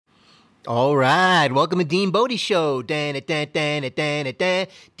All right, welcome to DeanBodi Show. DeanBodi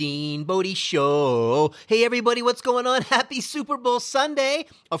Show. Hey everybody, what's going on? Happy Super Bowl Sunday.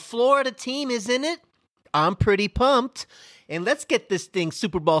 A Florida team is in it. I'm pretty pumped. And let's get this thing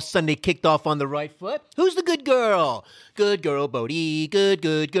Super Bowl Sunday kicked off on the right foot. Who's the good girl? Good girl, Bodi. Good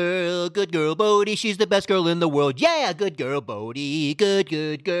girl. Good girl, Bodi. She's the best girl in the world. Yeah, good girl, Bodi.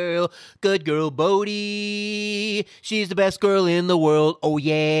 Good girl. Good girl, Bodi. She's the best girl in the world. Oh,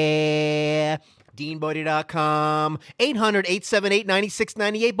 yeah. DeanBodi.com,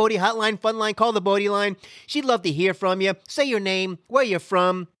 800-878-9698, Bodi hotline, fun line, call the Bodi line. She'd love to hear from you. Say your name, where you're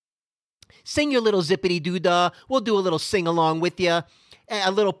from. Sing your little zippity-doo-dah. We'll do a little sing-along with you.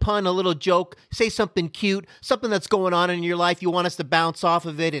 A little pun, a little joke. Say something cute, something that's going on in your life. You want us to bounce off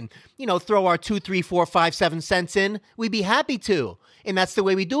of it and, throw our 2, 3, 4, 5, 7 cents in. We'd be happy to. And that's the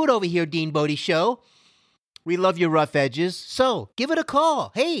way we do it over here, DeanBodi Show. We love your rough edges, so give it a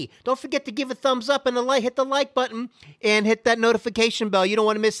call. Hey, don't forget to give a thumbs up and hit the like button and hit that notification bell. You don't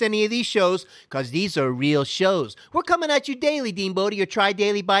want to miss any of these shows because these are real shows. We're coming at you daily, DeanBodi, or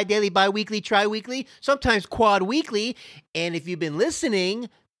tri-daily, bi-daily, bi-weekly, tri-weekly, sometimes quad-weekly. And if you've been listening,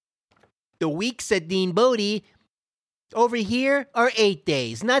 the weeks at DeanBodi over here are 8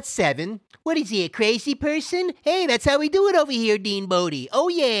 days, not 7. What is he, a crazy person? Hey, that's how we do it over here, DeanBodi. Oh,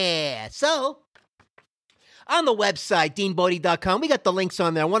 yeah. So on the website, DeanBodi.com, we got the links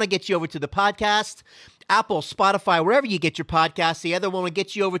on there. I want to get you over to the podcast, Apple, Spotify, wherever you get your podcasts. The other one will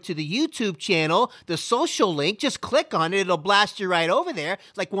get you over to the YouTube channel, the social link. Just click on it. It'll blast you right over there,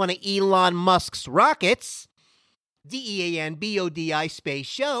 like one of Elon Musk's rockets. DeanBodi space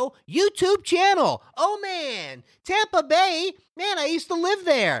show, YouTube channel. Oh, man. Tampa Bay. Man, I used to live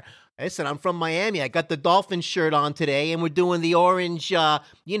there. Listen, I'm from Miami. I got the Dolphins shirt on today, and we're doing the orange, the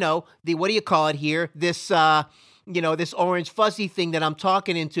what do you call it here? This, this orange fuzzy thing that I'm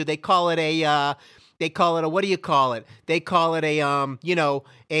talking into. They call it a, what do you call it? They call it a,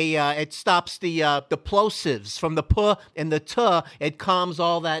 it stops the plosives from the p and the t. It calms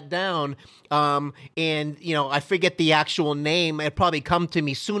all that down. I forget the actual name. It'll probably come to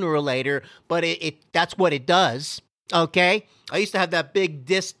me sooner or later, but that's what it does. Okay, I used to have that big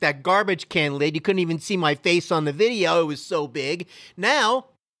disc, that garbage can lid. You couldn't even see my face on the video. It was so big. Now,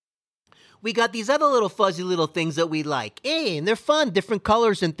 we got these other little fuzzy little things that we like. Hey, and they're fun, different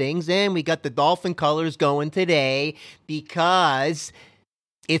colors and things. And we got the dolphin colors going today because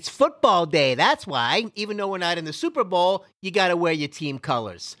it's football day. That's why, even though we're not in the Super Bowl, you got to wear your team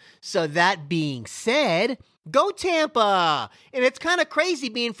colors. So that being said, go Tampa! And it's kind of crazy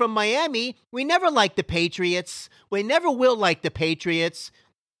being from Miami. We never liked the Patriots. We never will like the Patriots.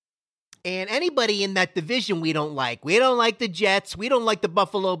 And anybody in that division we don't like. We don't like the Jets. We don't like the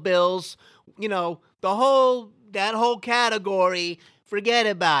Buffalo Bills. That whole category, forget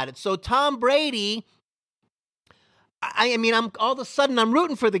about it. So Tom Brady, I'm all of a sudden I'm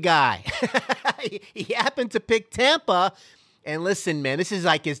rooting for the guy. He happened to pick Tampa. And listen, man, this is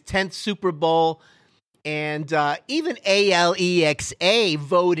like his 10th Super Bowl. And even Alexa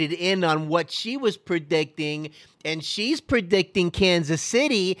voted in on what she was predicting, and she's predicting Kansas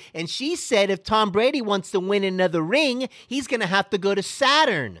City, and she said if Tom Brady wants to win another ring, he's going to have to go to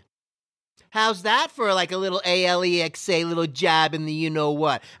Saturn. How's that for like a little Alexa, little jab in the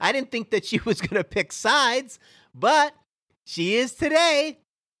you-know-what? I didn't think that she was going to pick sides, but she is today.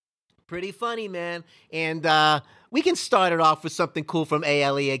 Pretty funny, man. And we can start it off with something cool from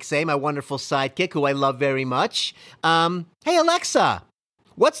Alexa, my wonderful sidekick, who I love very much. Hey, Alexa,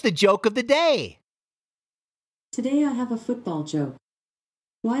 what's the joke of the day? Today I have a football joke.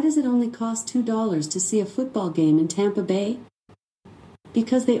 Why does it only cost $2 to see a football game in Tampa Bay?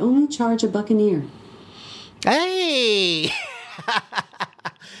 Because they only charge $1 an ear. Hey!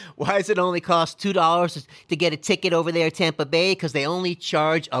 Why does it only cost $2 to get a ticket over there at Tampa Bay? Because they only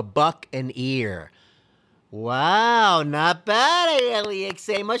charge $1 an ear. Wow, not bad,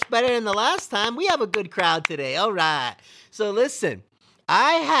 Alexa. Much better than the last time. We have a good crowd today. All right. So listen,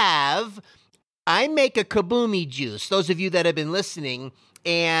 I make a Kaboomy Juice, those of you that have been listening,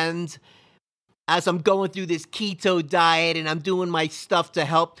 and as I'm going through this keto diet and I'm doing my stuff to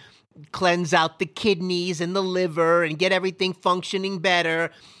help cleanse out the kidneys and the liver and get everything functioning better,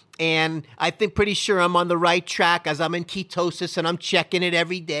 and I think pretty sure I'm on the right track as I'm in ketosis and I'm checking it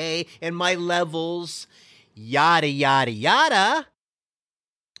every day and my levels, yada, yada, yada.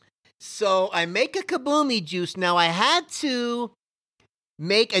 So I make a Kaboomy Juice. Now I had to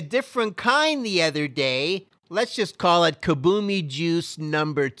make a different kind the other day. Let's just call it Kaboomy Juice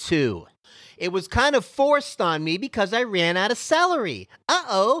number 2. It was kind of forced on me because I ran out of celery.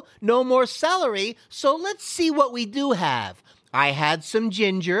 No more celery. So let's see what we do have. I had some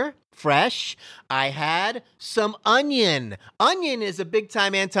ginger, fresh. I had some onion. Onion is a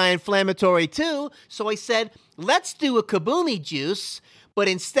big-time anti-inflammatory too, so I said, let's do a Kaboomy juice, but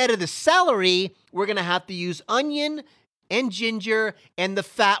instead of the celery, we're going to have to use onion and ginger and the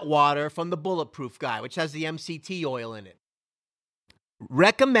fat water from the Bulletproof guy, which has the MCT oil in it.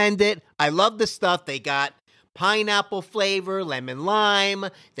 Recommend it. I love the stuff. They got pineapple flavor, lemon lime.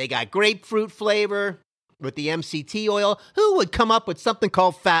 They got grapefruit flavor with the MCT oil. Who would come up with something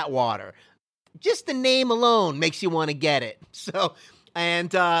called fat water? Just the name alone makes you want to get it. So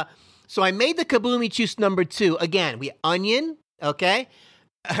I made the Kaboomy Juice number 2. Again, we onion, okay,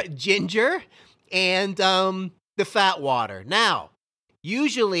 ginger, and the fat water. Now,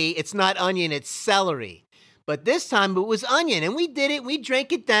 usually it's not onion, it's celery. But this time it was onion, and we did it. We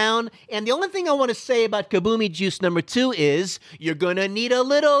drank it down, and the only thing I want to say about Kaboomy Juice number 2 is you're going to need a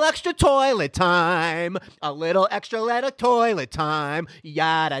little extra toilet time. A little extra little toilet time.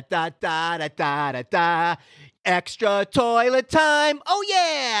 Yada-da-da-da-da-da-da. Extra toilet time. Oh,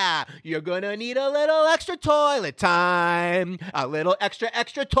 yeah. You're going to need a little extra toilet time. A little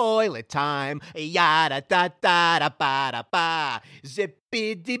extra toilet time. Yada-da-da-da-ba-da-ba.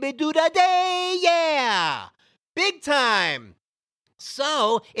 Zippy-dibby-doo-da-day. Yeah. Big time.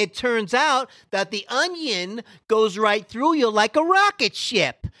 So it turns out that the onion goes right through you like a rocket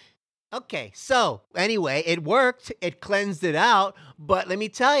ship. Okay, so anyway, it worked. It cleansed it out. But let me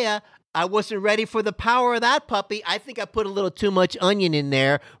tell you, I wasn't ready for the power of that puppy. I think I put a little too much onion in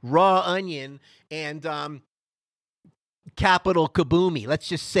there, raw onion, and capital Kaboomy. Let's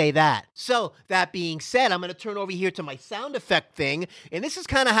just say that. So that being said, I'm going to turn over here to my sound effect thing, and this is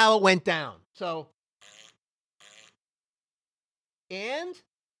kind of how it went down. So, and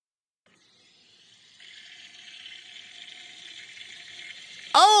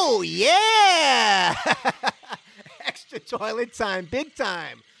oh, yeah! Extra toilet time, big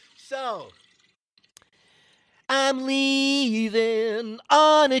time. So, I'm leaving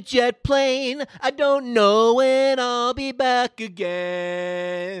on a jet plane. I don't know when I'll be back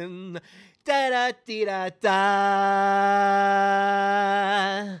again.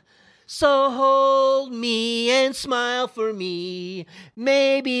 Da-da-dee-da-da. So hold me and smile for me.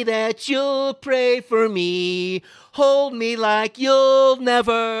 Maybe that you'll pray for me. Hold me like you'll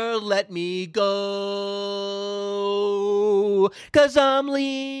never let me go. 'Cause I'm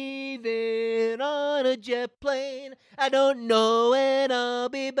leaving on a jet plane. I don't know when I'll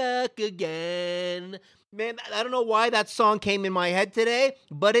be back again. Man, I don't know why that song came in my head today,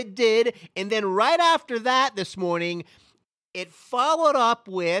 but it did. And then right after that this morning, it followed up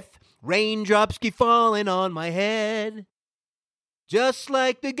with raindrops keep falling on my head. Just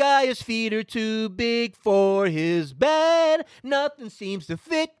like the guy whose feet are too big for his bed. Nothing seems to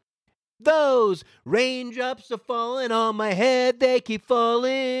fit. Those raindrops are falling on my head. They keep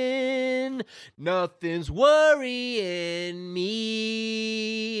falling. Nothing's worrying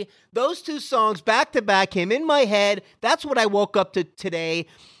me. Those two songs back to back came in my head. That's what I woke up to today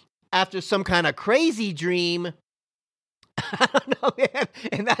after some kind of crazy dream. I don't know, man.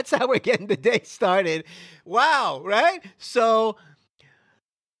 And that's how we're getting the day started. Wow, right? So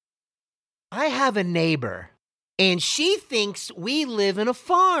I have a neighbor, and she thinks we live in a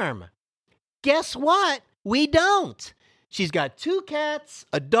farm. Guess what? We don't. She's got 2 cats,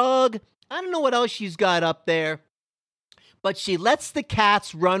 a dog. I don't know what else she's got up there. But she lets the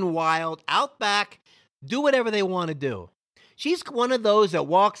cats run wild out back, do whatever they want to do. She's one of those that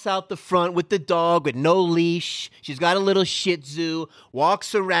walks out the front with the dog with no leash. She's got a little Shih Tzu,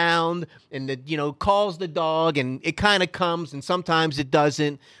 walks around and, calls the dog, and it kind of comes, and sometimes it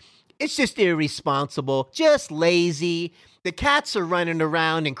doesn't. It's just irresponsible, just lazy. The cats are running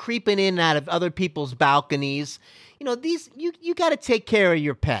around and creeping in and out of other people's balconies. You got to take care of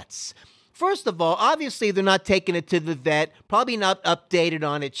your pets. First of all, obviously they're not taking it to the vet, probably not updated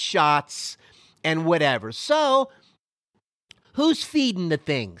on its shots and whatever. So who's feeding the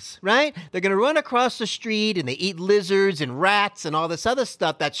things, right? They're going to run across the street and they eat lizards and rats and all this other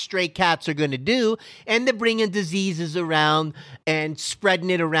stuff that stray cats are going to do, and they're bringing diseases around and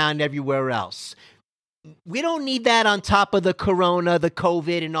spreading it around everywhere else. We don't need that on top of the corona, the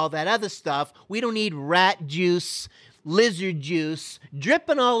COVID, and all that other stuff. We don't need rat juice, lizard juice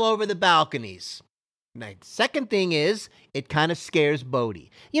dripping all over the balconies. Now, second thing is, it kind of scares Bodi.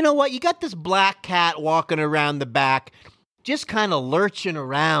 You know what? You got this black cat walking around the back, just kind of lurching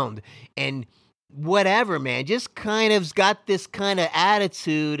around and whatever, man. Just kind of's got this kind of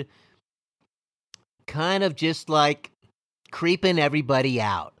attitude, kind of just like creeping everybody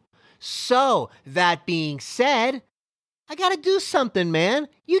out. So, that being said, I got to do something, man.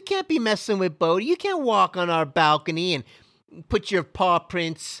 You can't be messing with Bodi. You can't walk on our balcony and put your paw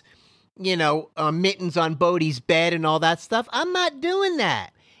prints mittens on Bodi's bed and all that stuff. I'm not doing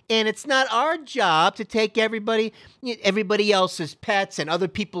that. And it's not our job to take everybody else's pets and other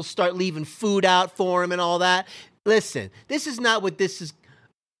people start leaving food out for them and all that. Listen, this is not what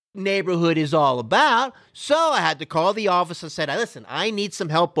neighborhood is all about. So I had to call the office and said, listen, I need some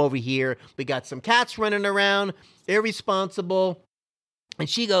help over here. We got some cats running around, irresponsible. And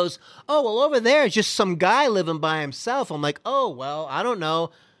she goes, oh, well, over there is just some guy living by himself. I'm like, oh, well, I don't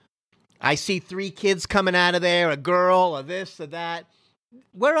know. I see 3 kids coming out of there, a girl, or this, or that.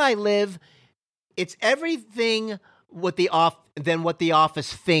 Where I live, it's everything than what the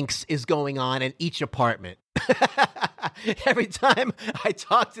office thinks is going on in each apartment. Every time I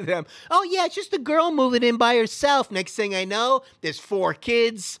talk to them, oh yeah, it's just a girl moving in by herself. Next thing I know, there's 4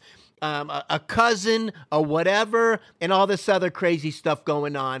 kids, a cousin, a whatever, and all this other crazy stuff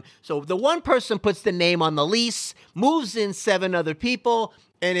going on. So the one person puts the name on the lease, moves in 7 other people,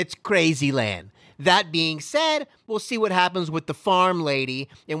 and it's crazy land. That being said, we'll see what happens with the farm lady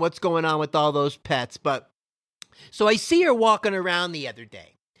and what's going on with all those pets. So I see her walking around the other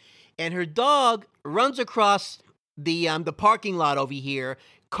day, and her dog runs across the parking lot over here.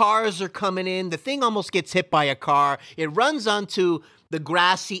 Cars are coming in. The thing almost gets hit by a car. It runs onto the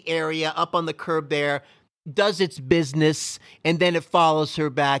grassy area up on the curb there, does its business, and then it follows her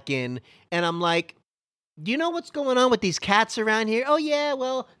back in. And I'm like, do you know what's going on with these cats around here? Oh, yeah,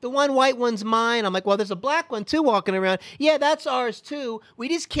 well, the one white one's mine. I'm like, well, there's a black one, too, walking around. Yeah, that's ours, too. We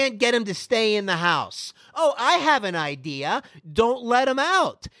just can't get him to stay in the house. Oh, I have an idea. Don't let him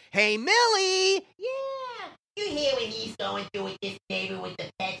out. Hey, Millie! Yeah, you hear what he's going through with this neighbor with the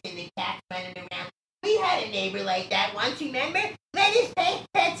pets and the cats running around. We had a neighbor like that once, remember? Let his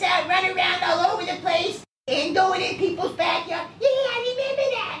pets out, run around all over the place, and going in people's backyard. Yeah, I remember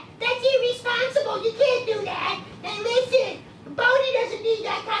that. That's irresponsible. You can't do that. And listen, Bodi doesn't need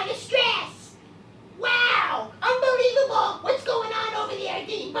that kind of stress. Wow, unbelievable. What's going on over there,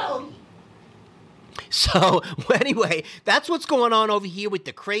 DeanBodi? So, anyway, that's what's going on over here with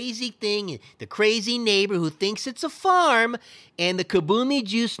the crazy thing, the crazy neighbor who thinks it's a farm, and the Kaboomy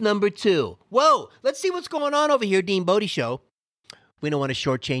Juice #2. Whoa, let's see what's going on over here, DeanBodi Show. We don't want to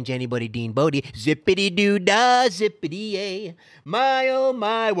shortchange anybody, DeanBodi. Zippity-doo-dah, zippity-yay. My, oh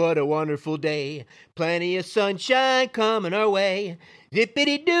my, what a wonderful day. Plenty of sunshine coming our way.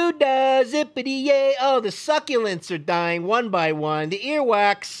 Zippity-doo-dah, zippity-yay. Oh, the succulents are dying one by one. The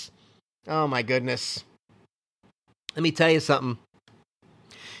earwax. Oh, my goodness. Let me tell you something.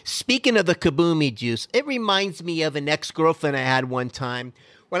 Speaking of the Kaboomy Juice, it reminds me of an ex-girlfriend I had one time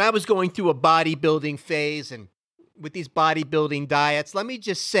when I was going through a bodybuilding phase, and with these bodybuilding diets, let me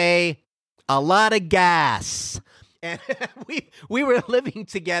just say, a lot of gas. And we were living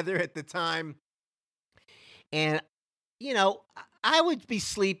together at the time, and I would be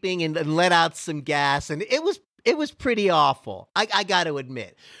sleeping and let out some gas, and it was pretty awful. I got to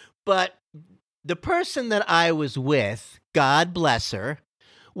admit. But the person that I was with, God bless her,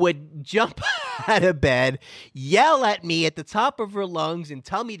 would jump out of bed, yell at me at the top of her lungs, and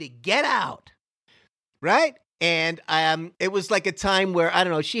tell me to get out. Right? And it was like a time where, I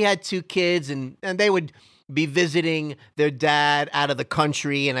don't know, she had 2 kids, and they would be visiting their dad out of the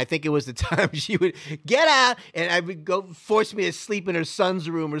country, and I think it was the time she would get out, and I would go force me to sleep in her son's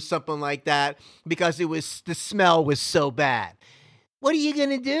room or something like that, because the smell was so bad. What are you going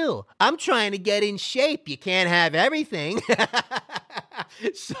to do? I'm trying to get in shape. You can't have everything.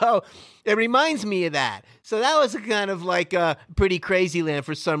 So it reminds me of that. So that was kind of like a pretty crazy land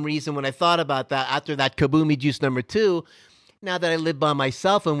for some reason when I thought about that after that Kaboomy Juice #2. Now that I live by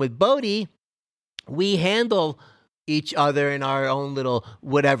myself and with Bodi, we handle each other in our own little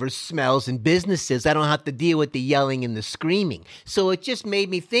whatever smells and businesses. I don't have to deal with the yelling and the screaming. So it just made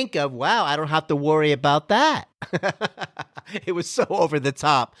me think of, wow, I don't have to worry about that. It was so over the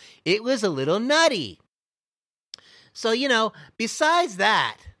top. It was a little nutty. So, besides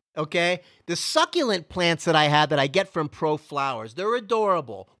that, okay, the succulent plants that I have that I get from Pro Flowers, they're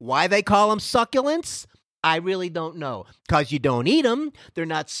adorable. Why they call them succulents? I really don't know. Because you don't eat them. They're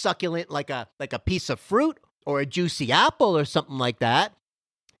not succulent like a piece of fruit or a juicy apple or something like that.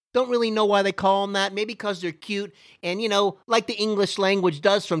 Don't really know why they call them that. Maybe because they're cute. And, like the English language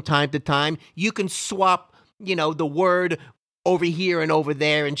does from time to time, you can swap, the word over here and over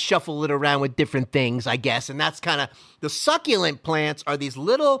there and shuffle it around with different things, I guess. And that's kind of, the succulent plants are these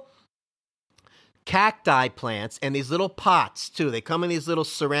little cacti plants and these little pots too. They come in these little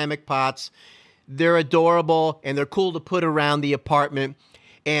ceramic pots. They're adorable and they're cool to put around the apartment.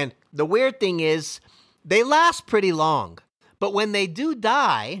 And the weird thing is they last pretty long, but when they do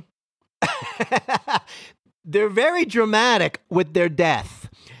die, they're very dramatic with their death.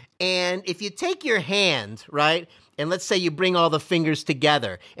 And if you take your hand, right, and let's say you bring all the fingers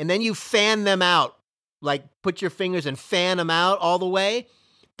together, and then you fan them out, like put your fingers and fan them out all the way,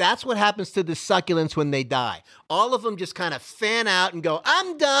 that's what happens to the succulents when they die. All of them just kind of fan out and go,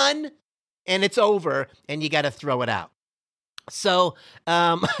 I'm done, and it's over, and you got to throw it out. So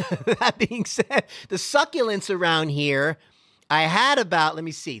that being said, the succulents around here, I had about, let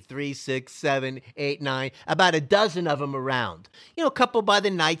me see, 3, 6, 7, 8, 9, about a dozen of them around. You know, a couple by the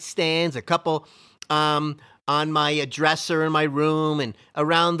nightstands, a couple on my dresser in my room and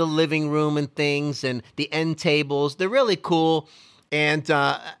around the living room and things, and the end tables. They're really cool, and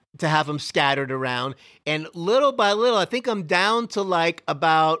to have them scattered around. And little by little, I think I'm down to like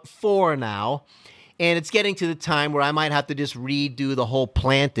about 4 now. And it's getting to the time where I might have to just redo the whole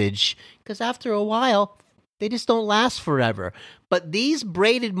plantage, because after a while, they just don't last forever. But these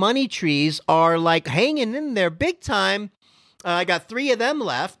braided money trees are like hanging in there big time. I got 3 of them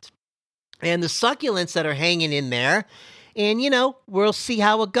left, and the succulents that are hanging in there. And, you know, we'll see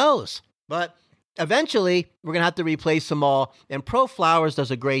how it goes. But eventually, we're going to have to replace them all. And Pro Flowers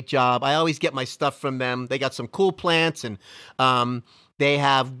does a great job. I always get my stuff from them. They got some cool plants, and they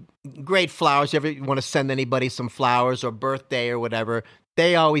have great flowers. If you ever want to send anybody some flowers or birthday or whatever,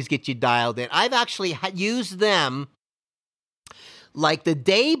 they always get you dialed in. I've actually used them like the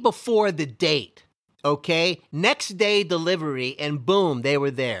day before the date, okay? Next day delivery, and boom, they were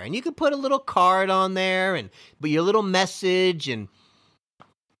there. And you could put a little card on there and put your little message, and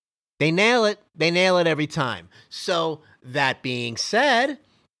they nail it. They nail it every time. So that being said,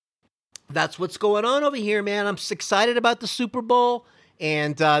 that's what's going on over here, man. I'm excited about the Super Bowl,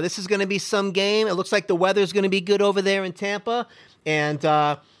 and this is going to be some game. It looks like the weather's going to be good over there in Tampa. And,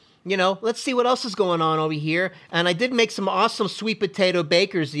 you know, let's see what else is going on over here. And I did make some awesome sweet potato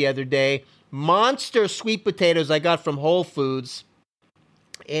bakers the other day. Monster sweet potatoes I got from Whole Foods.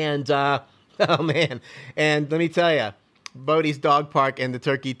 And, oh, man. And let me tell you, Bodi's Dog Park and the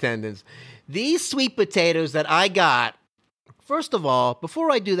turkey tendons. These sweet potatoes that I got, first of all,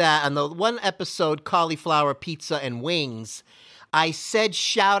 before I do that, on the one episode, Cauliflower Pizza and Wings, I said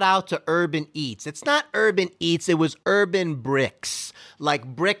shout out to Urban Eats. It's not Urban Eats, it was Urban Bricks, like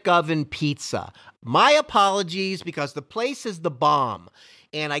brick oven pizza. My apologies, because the place is the bomb.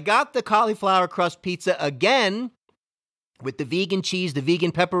 And I got the cauliflower crust pizza again with the vegan cheese, the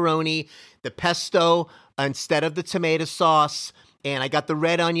vegan pepperoni, the pesto instead of the tomato sauce. And I got the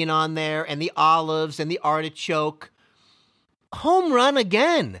red onion on there, and the olives, and the artichoke. Home run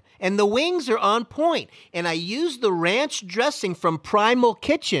again. And the wings are on point. And I used the ranch dressing from Primal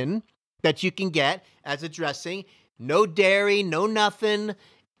Kitchen that you can get as a dressing. No dairy, no nothing.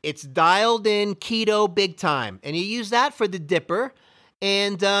 It's dialed in keto big time. And you use that for the dipper.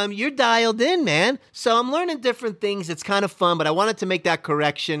 And you're dialed in, man. So I'm learning different things. It's kind of fun, but I wanted to make that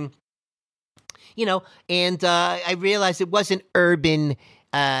correction. You know, and I realized it wasn't Urban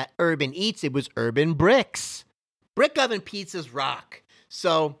Eats. It was Urban Bricks. Brick oven pizzas rock.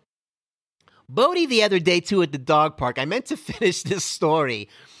 So, Bodi the other day, too, at the dog park, I meant to finish this story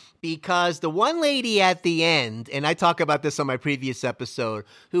because the one lady at the end, and I talk about this on my previous episode,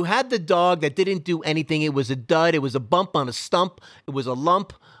 who had the dog that didn't do anything. It was a dud. It was a bump on a stump. It was a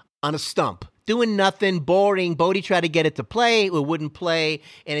lump on a stump. Doing nothing, boring. Bodi tried to get it to play. It wouldn't play,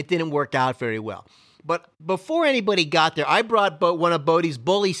 and it didn't work out very well. But before anybody got there, I brought one of Bodi's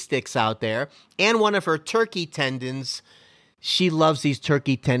bully sticks out there and one of her turkey tendons. She loves these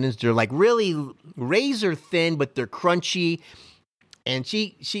turkey tendons. They're like really razor thin, but they're crunchy. And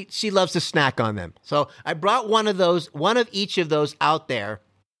she loves to snack on them. So I brought one of each of those out there.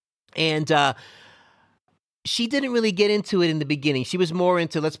 And she didn't really get into it in the beginning. She was more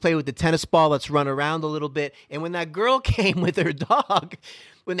into, let's play with the tennis ball, let's run around a little bit. And when that girl came with her dog,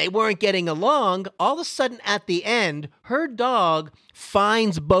 when they weren't getting along, all of a sudden at the end, her dog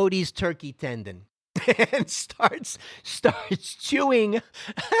finds Bodi's turkey tendon and starts chewing.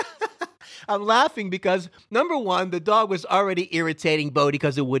 I'm laughing because, number one, the dog was already irritating Bodi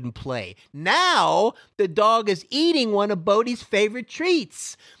because it wouldn't play. Now, the dog is eating one of Bodi's favorite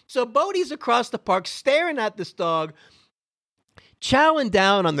treats. So Bodi's across the park staring at this dog, chowing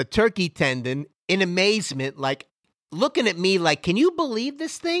down on the turkey tendon in amazement, like looking at me like, can you believe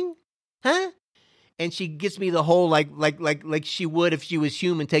this thing? Huh? And she gives me the whole like she would if she was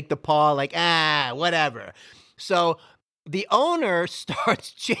human, take the paw, like, whatever. So the owner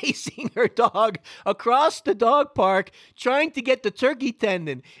starts chasing her dog across the dog park, trying to get the turkey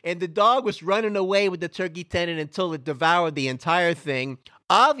tendon. And the dog was running away with the turkey tendon until it devoured the entire thing.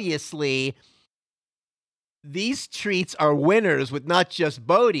 Obviously, these treats are winners with not just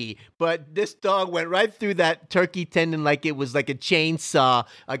Bodi, but this dog went right through that turkey tendon like it was like a chainsaw,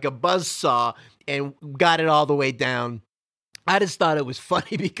 like a buzz saw, and got it all the way down. I just thought it was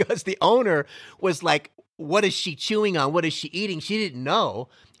funny because the owner was like, what is she chewing on? What is she eating? She didn't know.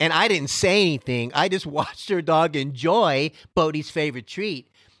 And I didn't say anything. I just watched her dog enjoy Bodi's favorite treat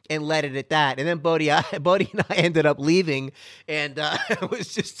and let it at that. And then Bodi and I ended up leaving, and it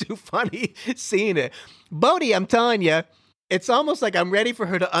was just too funny seeing it. Bodi, I'm telling you, it's almost like I'm ready for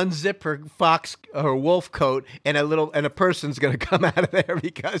her to unzip her wolf coat, and a person's going to come out of there,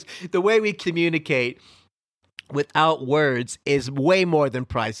 because the way we communicate without words is way more than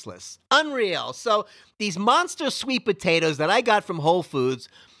priceless. Unreal. So these monster sweet potatoes that I got from Whole Foods,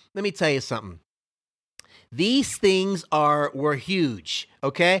 let me tell you something. These things were huge,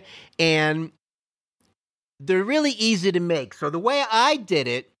 okay? And they're really easy to make. So the way I did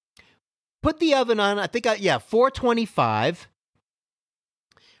it, put the oven on, 425,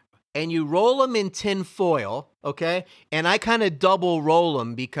 and you roll them in tin foil, okay? And I kind of double roll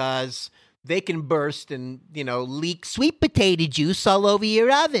them because they can burst and, leak sweet potato juice all over your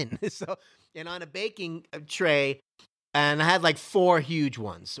oven. And on a baking tray, and I had like 4 huge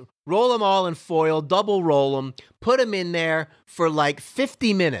ones. Roll them all in foil, double roll them, put them in there for like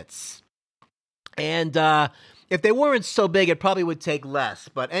 50 minutes. And if they weren't so big, it probably would take less.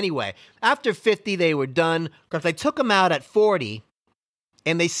 But anyway, after 50, they were done, because I took them out at 40,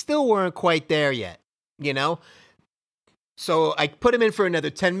 and they still weren't quite there yet, So I put them in for another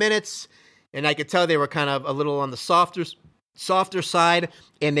 10 minutes, and I could tell they were kind of a little on the softer side,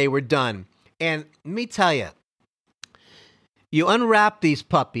 and they were done. And let me tell you, you unwrap these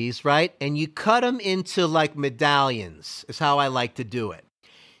puppies, right? And you cut them into like medallions, is how I like to do it.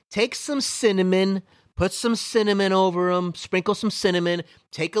 Take some cinnamon, put some cinnamon over them, sprinkle some cinnamon,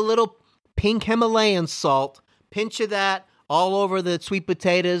 take a little pink Himalayan salt, pinch of that all over the sweet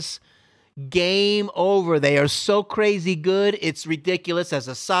potatoes. Game over. They are so crazy good. It's ridiculous as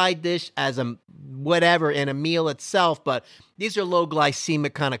a side dish, as a whatever in a meal itself. But these are low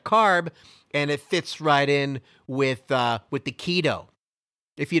glycemic kind of carb, and it fits right in with the keto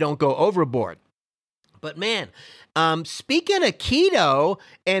if you don't go overboard. But man, speaking of keto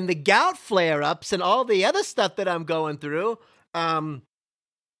and the gout flare-ups and all the other stuff that I'm going through, I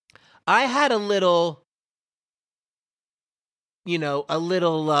had a little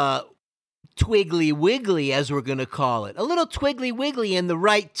Twiggly Wiggly, as we're going to call it. A little Twiggly Wiggly in the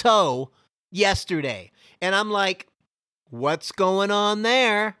right toe yesterday. And I'm like, what's going on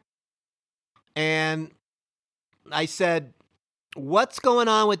there? And I said, what's going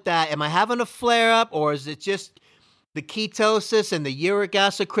on with that? Am I having a flare-up, or is it just the ketosis and the uric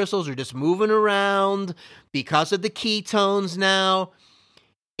acid crystals are just moving around because of the ketones now?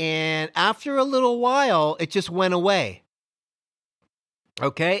 And after a little while, it just went away.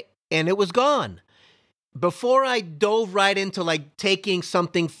 Okay? And it was gone. Before I dove right into like taking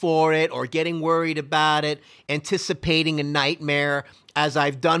something for it or getting worried about it, anticipating a nightmare, as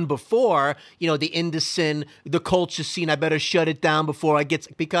I've done before, the Indocin, the colchicine, I better shut it down before I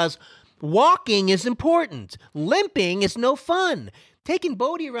get, because walking is important. Limping is no fun. Taking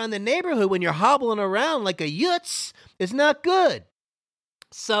Bodi around the neighborhood when you're hobbling around like a yutz is not good.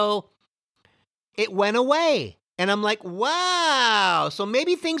 So it went away. And I'm like, wow. So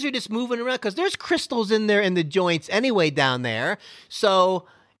maybe things are just moving around, because there's crystals in there in the joints anyway down there. So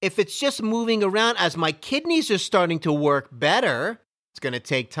if it's just moving around, as my kidneys are starting to work better, it's going to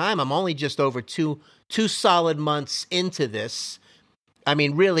take time. I'm only just over two solid months into this. I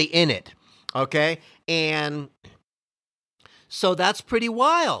mean, really in it. Okay. And so that's pretty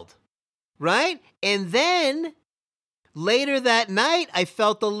wild, right? And then later that night, I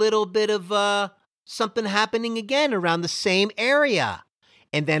felt a little bit of something happening again around the same area.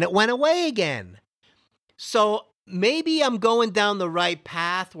 And then it went away again. So maybe I'm going down the right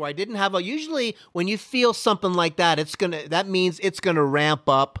path where I didn't have usually when you feel something like that, that means it's going to ramp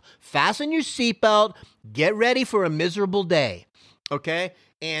up. Fasten your seatbelt, get ready for a miserable day. Okay?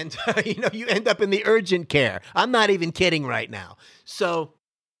 And you end up in the urgent care. I'm not even kidding right now. So,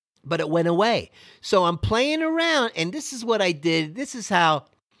 but it went away. So I'm playing around, and this is what I did. This is how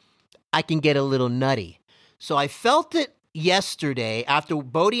I can get a little nutty. So I felt it yesterday after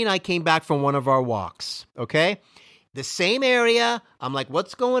Bodi and I came back from one of our walks, okay? The same area. I'm like,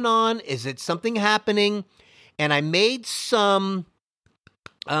 what's going on? Is it something happening? And I made some,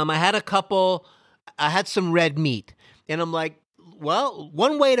 I had some red meat. And I'm like, well,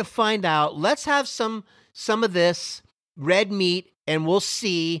 one way to find out, let's have some of this red meat, and we'll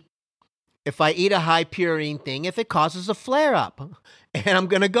see if I eat a high purine thing, if it causes a flare-up. And I'm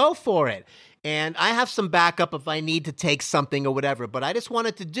going to go for it. And I have some backup if I need to take something or whatever, but I just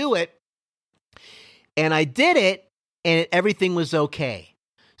wanted to do it. And I did it, and everything was okay.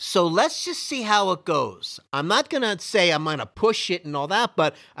 So let's just see how it goes. I'm not going to say I'm going to push it and all that,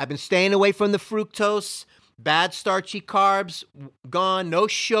 but I've been staying away from the fructose, bad starchy carbs, gone, no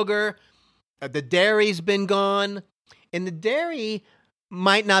sugar. The dairy's been gone. And the dairy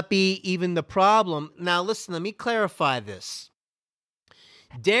might not be even the problem. Now, listen, let me clarify this.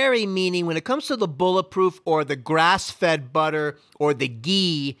 Dairy meaning when it comes to the bulletproof or the grass-fed butter or the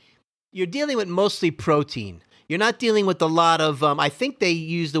ghee, you're dealing with mostly protein. You're not dealing with a lot of, I think they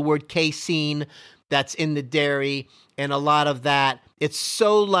use the word casein that's in the dairy and a lot of that. It's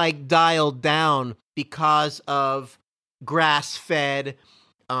so like dialed down because of grass-fed,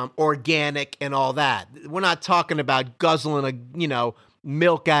 organic and all that. We're not talking about guzzling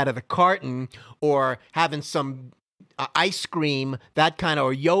milk out of the carton or having some ice cream, that kind of,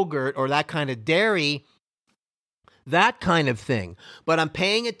 or yogurt or that kind of dairy, that kind of thing. But I'm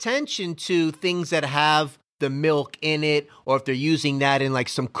paying attention to things that have the milk in it, or if they're using that in like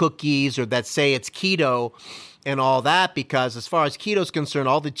some cookies or that say it's keto and all that, because as far as keto is concerned,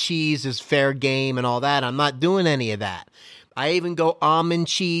 all the cheese is fair game and all that. I'm not doing any of that. I even go almond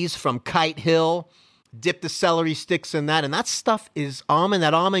cheese from Kite Hill, dip the celery sticks in that, and that stuff is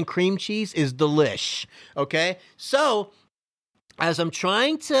that almond cream cheese is delish, okay? So as I'm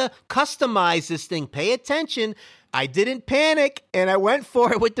trying to customize this thing, pay attention. I didn't panic, and I went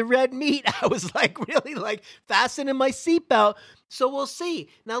for it with the red meat. I was really fastening my seatbelt. So we'll see.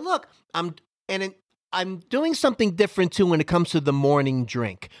 Now look, I'm doing something different too when it comes to the morning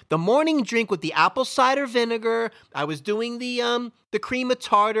drink. The morning drink with the apple cider vinegar. I was doing the cream of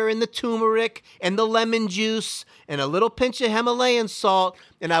tartar and the turmeric and the lemon juice and a little pinch of Himalayan salt,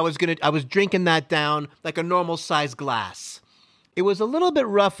 and I was drinking that down like a normal size glass. It was a little bit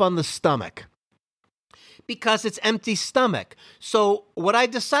rough on the stomach, because it's empty stomach. So what I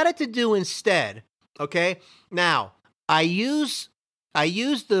decided to do instead, okay, now I use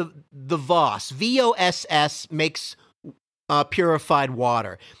the Voss, VOSS makes purified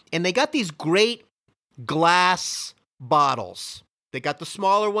water. And they got these great glass bottles. They got the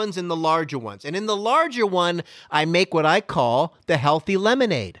smaller ones and the larger ones. And in the larger one, I make what I call the healthy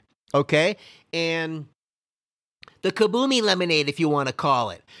lemonade, okay? And the Kaboomy Lemonade, if you want to call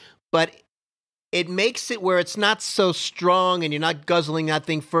it. But it makes it where it's not so strong and you're not guzzling that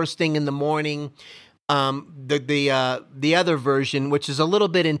thing first thing in the morning. The other version, which is a little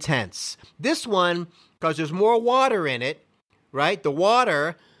bit intense. This one, because there's more water in it, right? The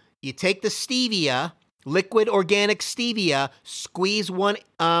water, you take the stevia, liquid organic stevia, squeeze one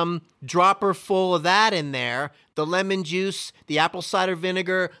dropper full of that in there, the lemon juice, the apple cider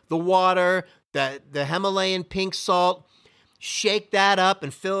vinegar, the water, the Himalayan pink salt, shake that up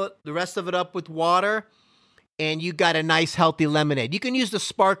and fill the rest of it up with water, and you got a nice healthy lemonade. You can use the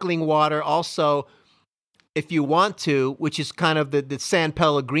sparkling water also if you want to, which is kind of the San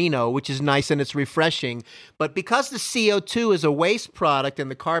Pellegrino, which is nice and it's refreshing. But because the CO2 is a waste product and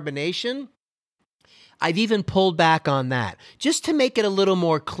the carbonation, I've even pulled back on that just to make it a little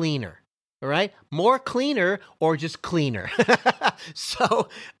more cleaner. All right? More cleaner or just cleaner. So,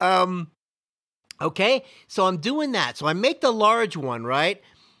 okay, so I'm doing that. So I make the large one, right?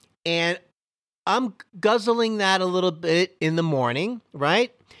 And I'm guzzling that a little bit in the morning,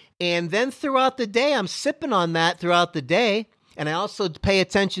 right? And then throughout the day, I'm sipping on that throughout the day. And I also pay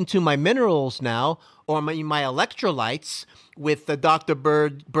attention to my minerals now, or my electrolytes with the Dr.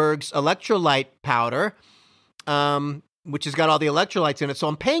 Berg's electrolyte powder, which has got all the electrolytes in it. So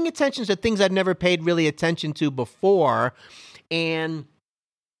I'm paying attention to things I've never paid really attention to before. And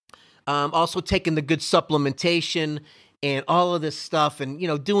also taking the good supplementation and all of this stuff and,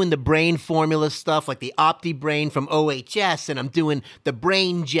 doing the brain formula stuff like the OptiBrain from OHS. And I'm doing the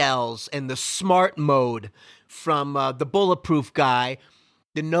brain gels and the smart mode from the Bulletproof guy,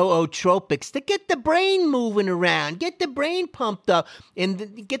 the nootropics to get the brain moving around, get the brain pumped up,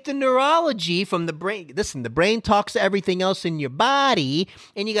 and get the neurology from the brain. Listen, the brain talks to everything else in your body,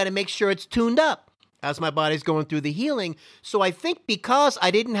 and you got to make sure it's tuned up as my body's going through the healing. So I think because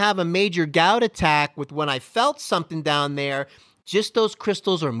I didn't have a major gout attack with when I felt something down there, just those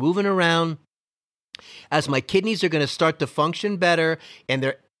crystals are moving around as my kidneys are going to start to function better,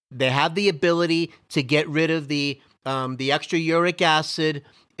 and they have the ability to get rid of the extra uric acid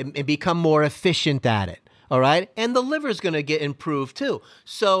and become more efficient at it. All right. And the liver is going to get improved too.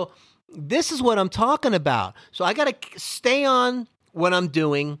 So this is what I'm talking about. So I got to stay on what I'm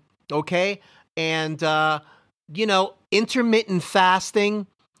doing. Okay. And, intermittent fasting.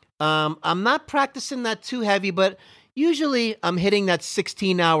 I'm not practicing that too heavy, but, usually I'm hitting that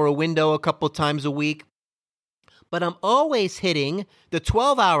 16-hour window a couple times a week, but I'm always hitting the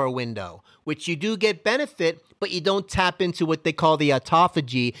 12-hour window, which you do get benefit, but you don't tap into what they call the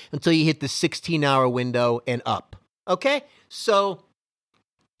autophagy until you hit the 16-hour window and up. Okay? So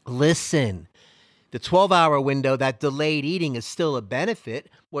listen, the 12-hour window, that delayed eating is still a benefit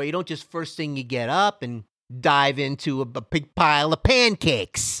where you don't just first thing you get up and dive into a big pile of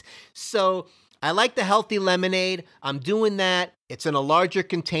pancakes. So I like the healthy lemonade. I'm doing that. It's in a larger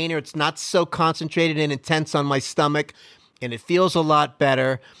container. It's not so concentrated and intense on my stomach, and it feels a lot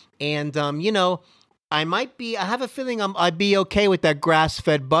better. And, I have a feeling I'd be okay with that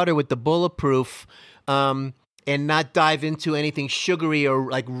grass-fed butter with the bulletproof, and not dive into anything sugary or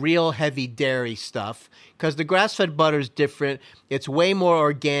like real heavy dairy stuff, because the grass-fed butter is different. It's way more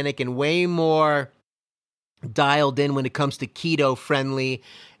organic and way more dialed in when it comes to keto friendly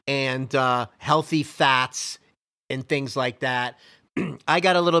and healthy fats and things like that. I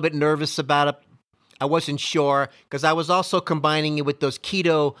got a little bit nervous about it. I wasn't sure because I was also combining it with those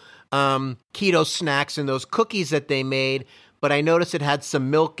keto snacks and those cookies that they made. But I noticed it had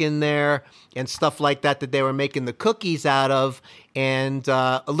some milk in there and stuff like that they were making the cookies out of, and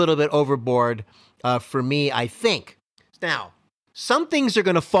a little bit overboard for me, I think. Now, some things are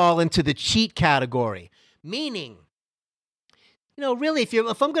going to fall into the cheat category, meaning, really,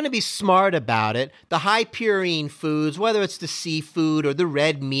 if I'm going to be smart about it, the high purine foods, whether it's the seafood or the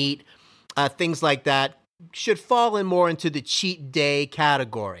red meat, things like that, should fall in more into the cheat day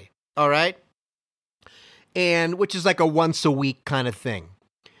category. All right? And which is like a once a week kind of thing.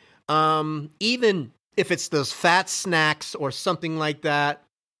 Even if it's those fat snacks or something like that,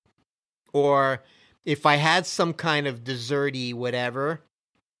 or if I had some kind of desserty whatever,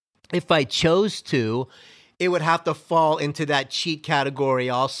 if I chose to, it would have to fall into that cheat category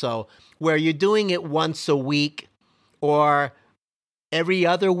also, where you're doing it once a week or every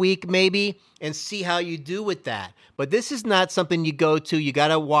other week maybe, and see how you do with that. But this is not something you go to. You got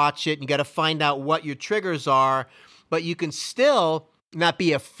to watch it. You got to find out what your triggers are, but you can still not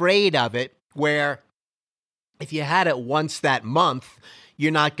be afraid of it, where if you had it once that month,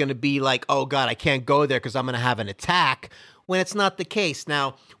 you're not going to be like, oh God, I can't go there because I'm going to have an attack, when it's not the case.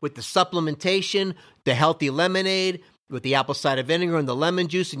 Now, with the supplementation, the healthy lemonade, with the apple cider vinegar and the lemon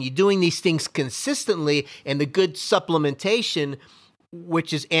juice, and you're doing these things consistently, and the good supplementation,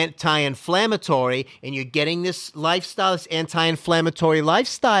 which is anti-inflammatory, and you're getting this lifestyle, this anti-inflammatory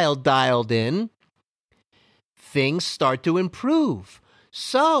lifestyle dialed in, things start to improve.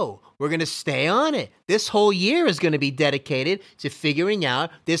 So we're going to stay on it. This whole year is going to be dedicated to figuring out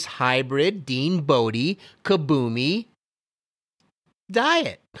this hybrid DeanBodi Kaboomy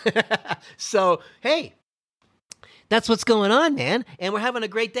diet. So, hey, that's what's going on, man. And we're having a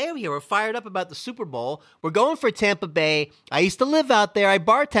great day over here. We're fired up about the Super Bowl. We're going for Tampa Bay. I used to live out there. I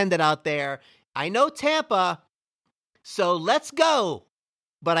bartended out there. I know Tampa. So let's go.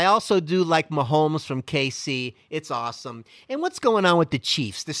 But I also do like Mahomes from KC. It's awesome. And what's going on with the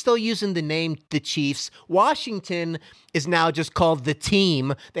Chiefs? They're still using the name the Chiefs. Washington is now just called the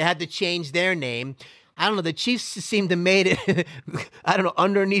team. They had to change their name. I don't know. The Chiefs seem to made it,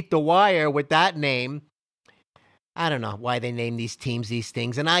 underneath the wire with that name. I don't know why they name these teams these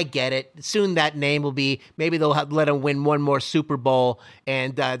things, and I get it. Soon that name will be, maybe they'll let them win one more Super Bowl,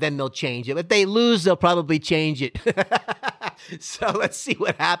 and then they'll change it. If they lose, they'll probably change it. So let's see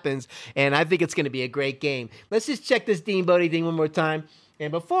what happens, and I think it's going to be a great game. Let's just check this DeanBodi thing one more time, and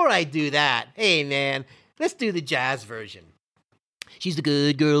before I do that, hey man, let's do the jazz version. She's the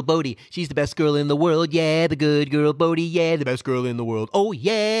good girl, Bodi. She's the best girl in the world. Yeah, the good girl, Bodi. Yeah, the best girl in the world. Oh,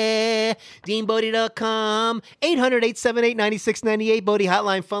 yeah. DeanBodi.com. 800-878-9698. Bodi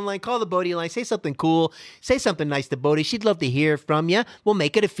hotline, fun line. Call the Bodi line. Say something cool. Say something nice to Bodi. She'd love to hear from you. We'll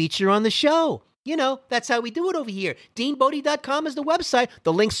make it a feature on the show. You know, that's how we do it over here. DeanBodi.com is the website.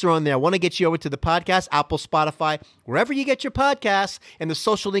 The links are on there. I want to get you over to the podcast, Apple, Spotify, wherever you get your podcasts. And the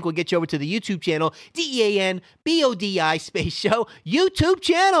social link will get you over to the YouTube channel, DeanBodi space show, YouTube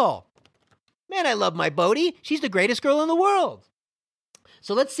channel. Man, I love my Bodi. She's the greatest girl in the world.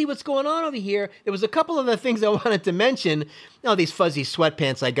 So let's see what's going on over here. There was a couple of other things I wanted to mention. Oh, these fuzzy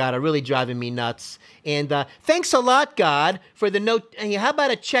sweatpants I got are really driving me nuts. And thanks a lot, God, for the note. How about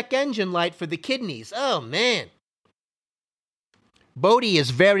a check engine light for the kidneys? Oh, man. Bodi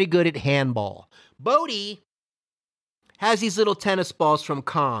is very good at handball. Bodi has these little tennis balls from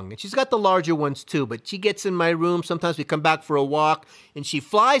Kong. And she's got the larger ones too, but she gets in my room. Sometimes we come back for a walk, and she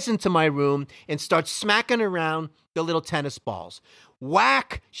flies into my room and starts smacking around the little tennis balls.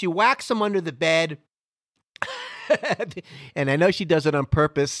 Whack! She whacks them under the bed. And I know she does it on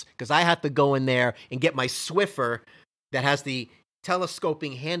purpose because I have to go in there and get my Swiffer that has the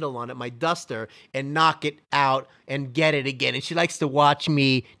telescoping handle on it, my duster, and knock it out and get it again. And she likes to watch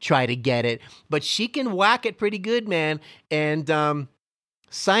me try to get it, but she can whack it pretty good, man. And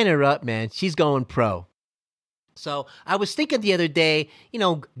sign her up, man. She's going pro. So I was thinking the other day,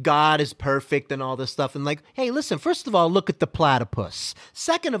 God is perfect and all this stuff. And like, hey, listen, first of all, look at the platypus.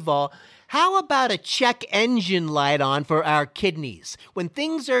 Second of all, how about a check engine light on for our kidneys? When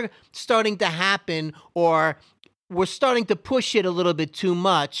things are starting to happen or we're starting to push it a little bit too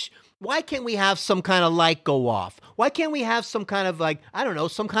much, why can't we have some kind of light go off? Why can't we have some kind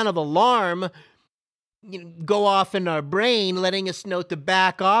of some kind of alarm go off in our brain, letting us know to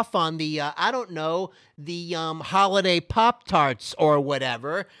back off on the, holiday Pop-Tarts or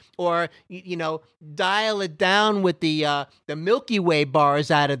whatever, or, dial it down with the Milky Way bars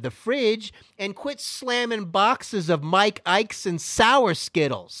out of the fridge and quit slamming boxes of Mike Ike's and Sour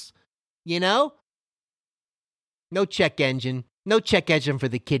Skittles, No check engine. No check engine for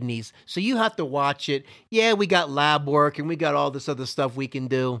the kidneys. So you have to watch it. Yeah, we got lab work and we got all this other stuff we can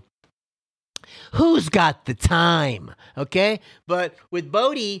do. Who's got the time? Okay? But with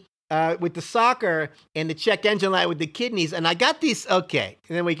Bodi, with the soccer and the check engine light with the kidneys, and I got these, okay,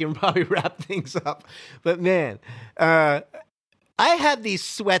 and then we can probably wrap things up. But man, I have these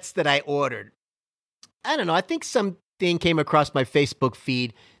sweats that I ordered. I don't know. I think something came across my Facebook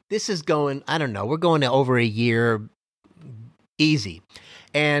feed. This is going, we're going to over a year easy.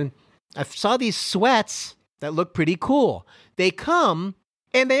 And I saw these sweats that look pretty cool. They come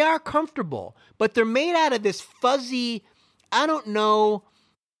and they are comfortable, but they're made out of this fuzzy, I don't know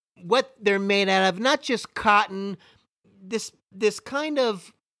what they're made out of, not just cotton, this kind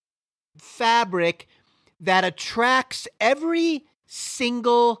of fabric that attracts every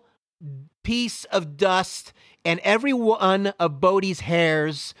single piece of dust and every one of Bodi's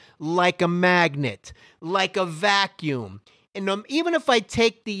hairs like a magnet, like a vacuum. And even if I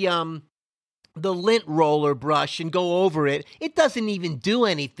take the lint roller brush and go over it, it doesn't even do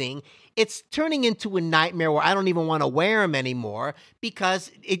anything. It's turning into a nightmare where I don't even want to wear them anymore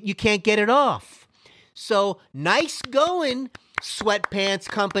because you can't get it off. So nice going, sweatpants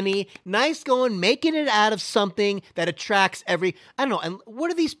company. Nice going, making it out of something that attracts every, I don't know. And where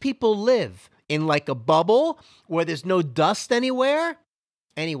do these people live? In like a bubble where there's no dust anywhere?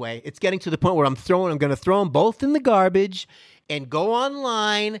 Anyway, it's getting to the point where I'm going to throw them both in the garbage and go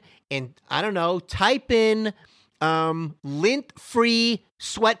online and, type in lint-free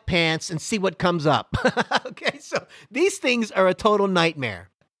sweatpants and see what comes up. Okay, so these things are a total nightmare.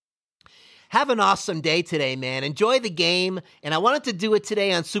 Have an awesome day today, man. Enjoy the game. And I wanted to do it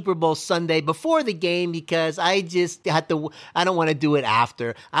today on Super Bowl Sunday before the game because I don't want to do it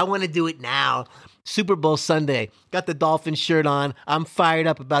after. I want to do it now. Super Bowl Sunday. Got the Dolphins shirt on. I'm fired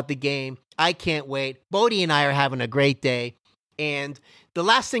up about the game. I can't wait. Bodi and I are having a great day. And the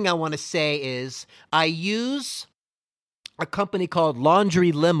last thing I want to say is I use a company called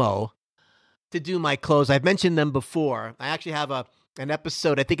Laundry Limo to do my clothes. I've mentioned them before. I actually have an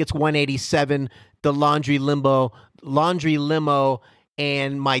episode, I think it's 187, the Laundry Limo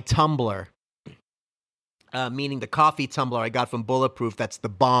and my tumbler. Meaning the coffee tumbler I got from Bulletproof. That's the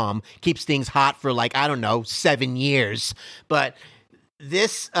bomb. Keeps things hot for 7 years. But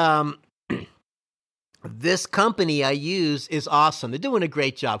this this company I use is awesome. They're doing a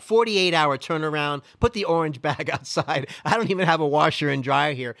great job. 48-hour turnaround. Put the orange bag outside. I don't even have a washer and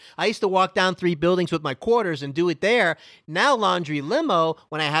dryer here. I used to walk down 3 buildings with my quarters and do it there. Now Laundry Limo,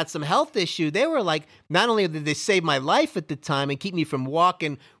 when I had some health issue, they were like, not only did they save my life at the time and keep me from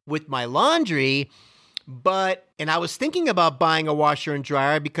walking with my laundry, and I was thinking about buying a washer and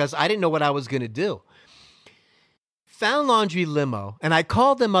dryer because I didn't know what I was going to do. Found Laundry Limo, and I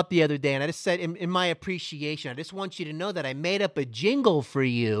called them up the other day, and I just said, in my appreciation, I just want you to know that I made up a jingle for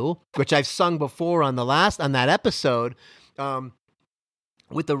you, which I've sung before on that episode,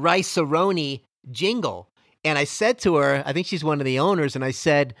 with the Rice-A-Roni jingle. And I said to her, I think she's one of the owners, and I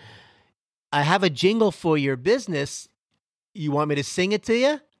said, I have a jingle for your business. You want me to sing it to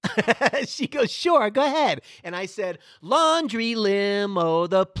you? She goes, sure, go ahead. And I said, Laundry Limo,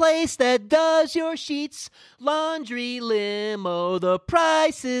 the place that does your sheets. Laundry Limo, the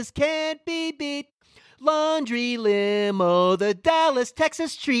prices can't be beat. Laundry Limo, the Dallas,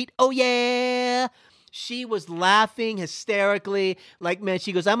 Texas treat. Oh, yeah. She was laughing hysterically. Man,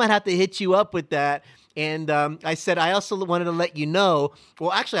 she goes, I might have to hit you up with that. And I said, I also wanted to let you know.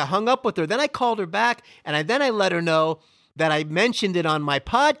 Well, actually, I hung up with her. Then I called her back, and I let her know that I mentioned it on my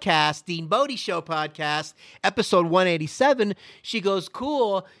podcast, DeanBodi Show Podcast, episode 187. She goes,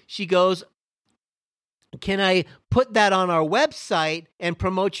 cool. She goes, can I put that on our website and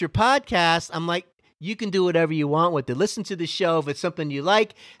promote your podcast? I'm like, You can do whatever you want with it. Listen to the show. If it's something you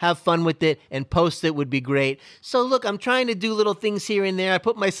like, have fun with it, and post it would be great. So look, I'm trying to do little things here and there. I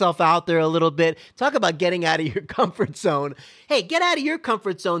put myself out there a little bit. Talk about getting out of your comfort zone. Hey, get out of your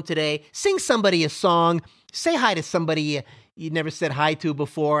comfort zone today. Sing somebody a song. Say hi to somebody you never said hi to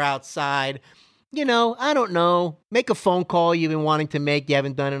before outside. You know, I don't know. Make a phone call you've been wanting to make. You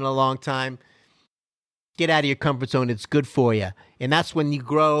haven't done it in a long time. Get out of your comfort zone. It's good for you. And that's when you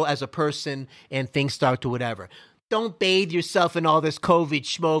grow as a person and things start to whatever. Don't bathe yourself in all this COVID,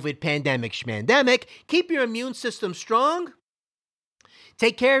 schmovid, pandemic, schmandemic. Keep your immune system strong.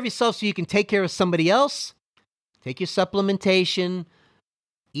 Take care of yourself so you can take care of somebody else. Take your supplementation.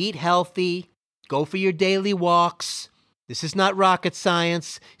 Eat healthy. Go for your daily walks. This is not rocket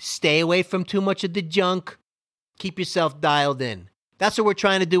science. Stay away from too much of the junk. Keep yourself dialed in. That's what we're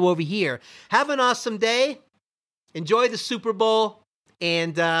trying to do over here. Have an awesome day. Enjoy the Super Bowl.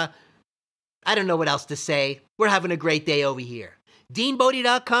 And I don't know what else to say. We're having a great day over here.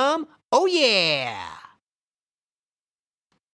 DeanBodi.com. Oh, yeah.